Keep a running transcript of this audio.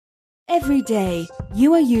Every day,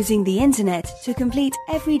 you are using the internet to complete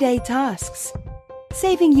everyday tasks,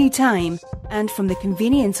 saving you time and from the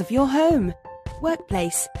convenience of your home,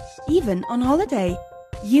 workplace, even on holiday.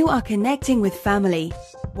 You are connecting with family,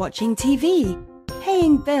 watching TV,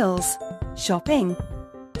 paying bills, shopping,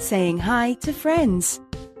 saying hi to friends.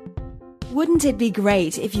 Wouldn't it be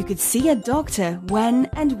great if you could see a doctor when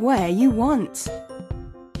and where you want?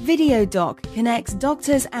 VideoDoc connects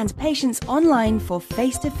doctors and patients online for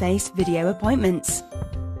face-to-face video appointments.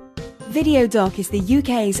 VideoDoc is the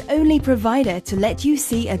UK's only provider to let you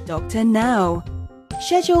see a doctor now.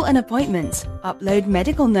 Schedule an appointment, upload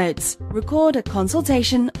medical notes, record a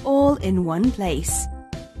consultation all in one place.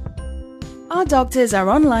 Our doctors are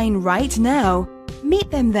online right now. Meet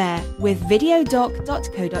them there with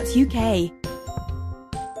videodoc.co.uk.